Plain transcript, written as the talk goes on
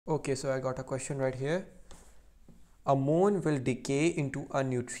Okay, so I got a question right here. A muon will decay into a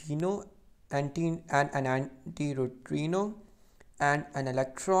neutrino, an antineutrino, and an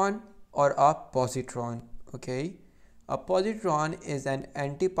electron or a positron. Okay, a positron is an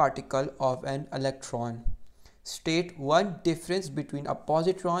antiparticle of an electron. State one difference between a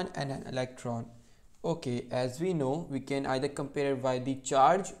positron and an electron. Okay, as we know, we can either compare it by the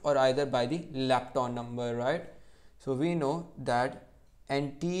charge or either by the lepton number, right? So we know that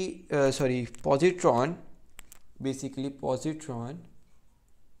positron, basically positron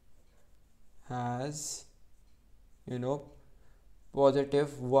has, you know,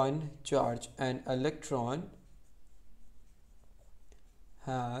 +1 charge, and electron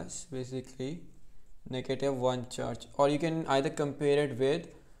has basically -1 charge. Or you can either compare it with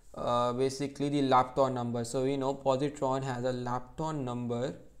basically the lepton number. So we know positron has a lepton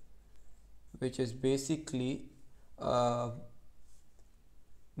number which is basically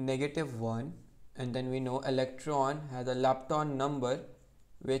 -1, and then we know electron has a lepton number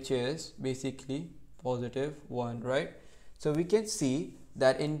which is basically +1, right? So we can see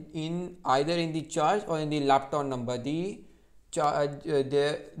that in either in the charge or in the lepton number, the charge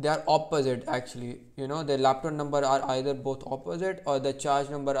they are opposite actually. You know, the lepton number are either both opposite or the charge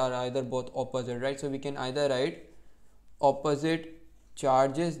number are either both opposite, right? So we can either write opposite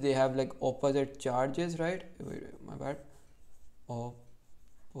charges, they have like opposite charges, right? Wait, my bad.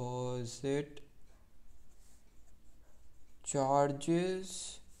 Opposite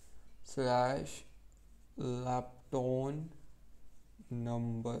charges slash lepton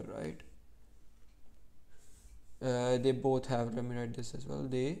number, right? They both have, let me write this as well,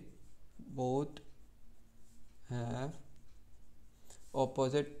 they both have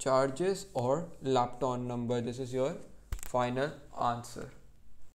opposite charges or lepton number. This is your final answer.